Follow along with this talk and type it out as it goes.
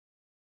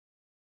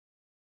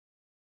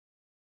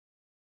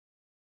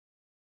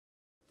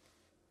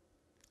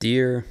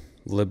Dear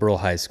liberal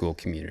high school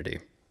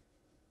community,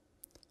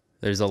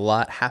 there's a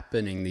lot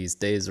happening these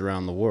days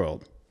around the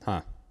world,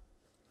 huh?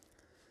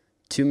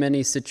 Too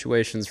many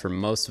situations for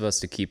most of us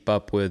to keep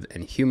up with,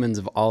 and humans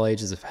of all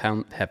ages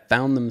have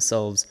found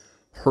themselves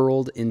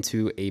hurled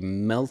into a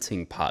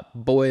melting pot,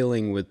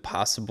 boiling with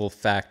possible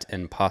fact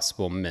and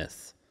possible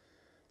myth.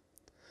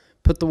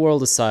 Put the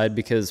world aside,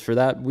 because for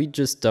that, we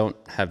just don't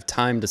have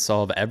time to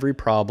solve every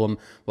problem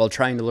while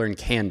trying to learn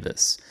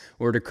Canvas,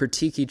 or to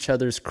critique each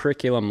other's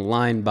curriculum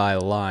line by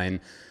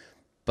line.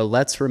 But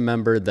let's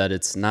remember that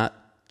it's not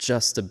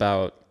just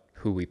about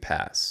who we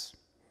pass.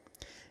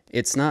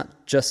 It's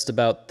not just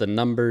about the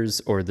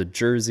numbers or the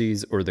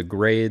jerseys or the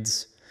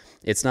grades.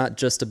 It's not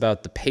just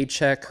about the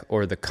paycheck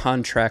or the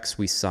contracts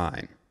we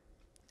sign.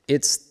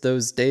 It's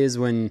those days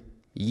when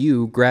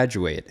you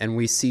graduate and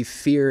we see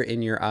fear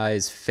in your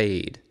eyes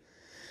fade.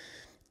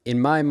 In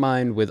my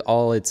mind, with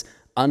all its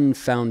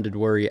unfounded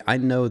worry, I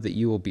know that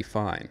you will be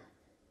fine.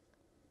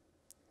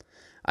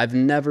 I've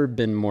never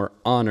been more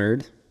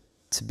honored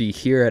to be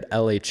here at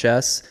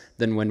LHS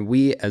than when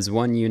we as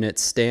one unit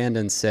stand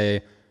and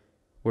say,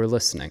 we're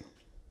listening.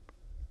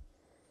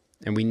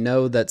 And we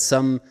know that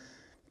some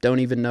don't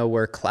even know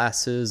where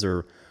class is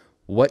or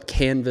what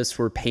canvas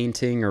we're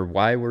painting or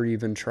why we're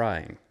even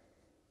trying.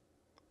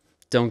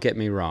 Don't get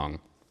me wrong.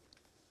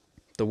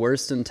 The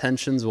worst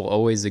intentions will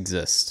always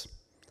exist.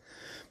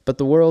 But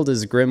the world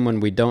is grim when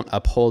we don't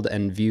uphold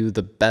and view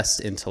the best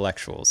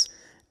intellectuals,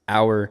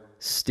 our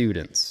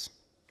students,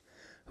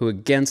 who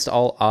against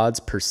all odds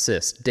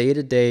persist day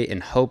to day in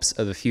hopes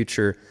of a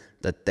future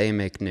that they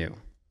make new.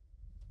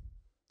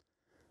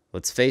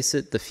 Let's face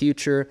it, the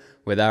future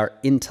with our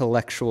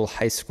intellectual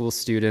high school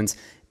students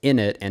in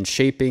it and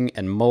shaping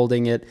and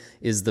molding it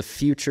is the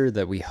future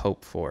that we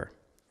hope for.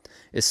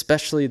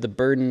 Especially the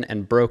burdened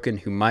and broken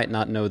who might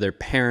not know their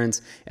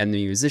parents, and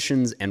the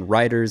musicians and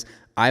writers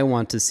I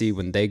want to see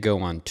when they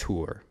go on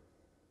tour.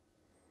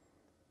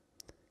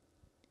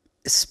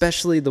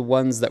 Especially the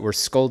ones that were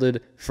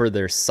scolded for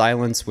their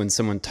silence when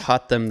someone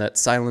taught them that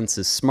silence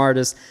is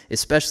smartest,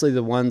 especially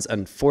the ones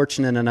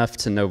unfortunate enough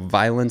to know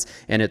violence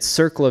and its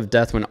circle of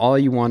death when all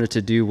you wanted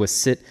to do was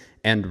sit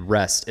and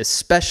rest,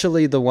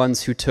 especially the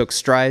ones who took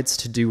strides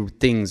to do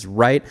things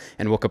right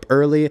and woke up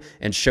early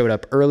and showed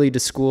up early to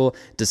school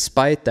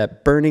despite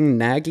that burning,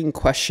 nagging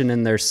question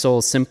in their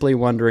soul, simply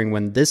wondering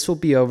when this will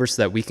be over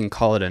so that we can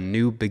call it a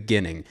new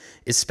beginning.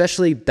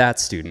 Especially that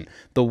student,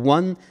 the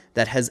one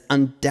that has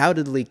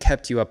undoubtedly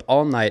kept you up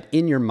all night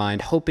in your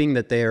mind, hoping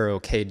that they are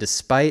okay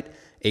despite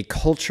a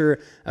culture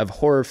of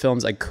horror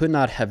films. I could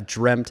not have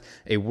dreamt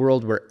a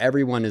world where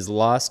everyone is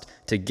lost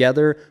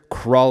together,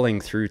 crawling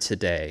through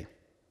today.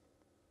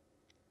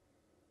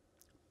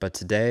 But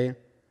today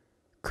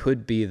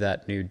could be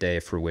that new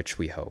day for which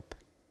we hope.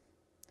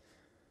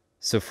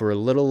 So for a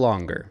little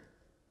longer,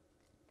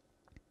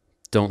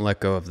 don't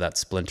let go of that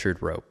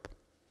splintered rope.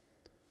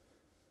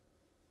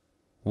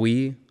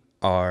 We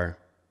are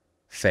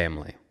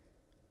family.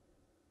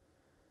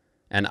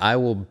 And I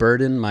will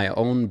burden my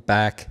own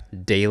back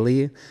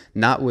daily,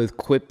 not with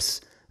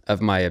quips of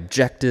my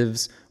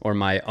objectives or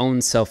my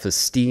own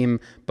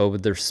self-esteem, but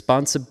with the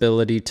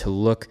responsibility to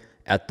look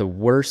at the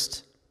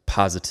worst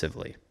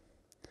positively.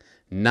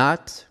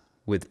 Not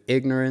with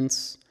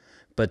ignorance,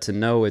 but to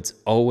know it's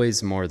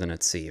always more than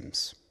it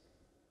seems.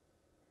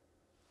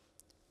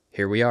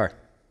 Here we are.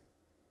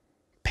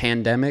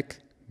 Pandemic,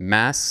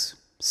 masks,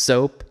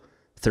 soap,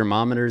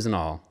 thermometers and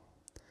all.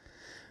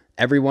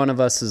 Every one of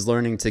us is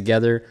learning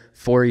together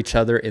for each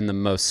other in the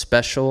most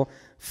special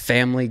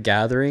family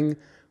gathering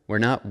where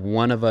not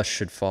one of us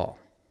should fall.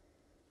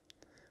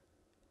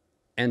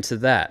 And to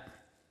that,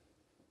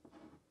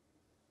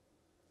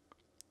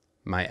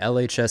 my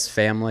LHS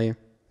family,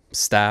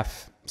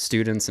 staff,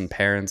 students, and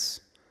parents,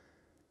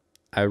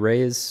 I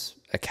raise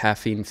a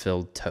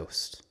caffeine-filled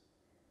toast.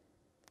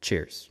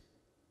 Cheers.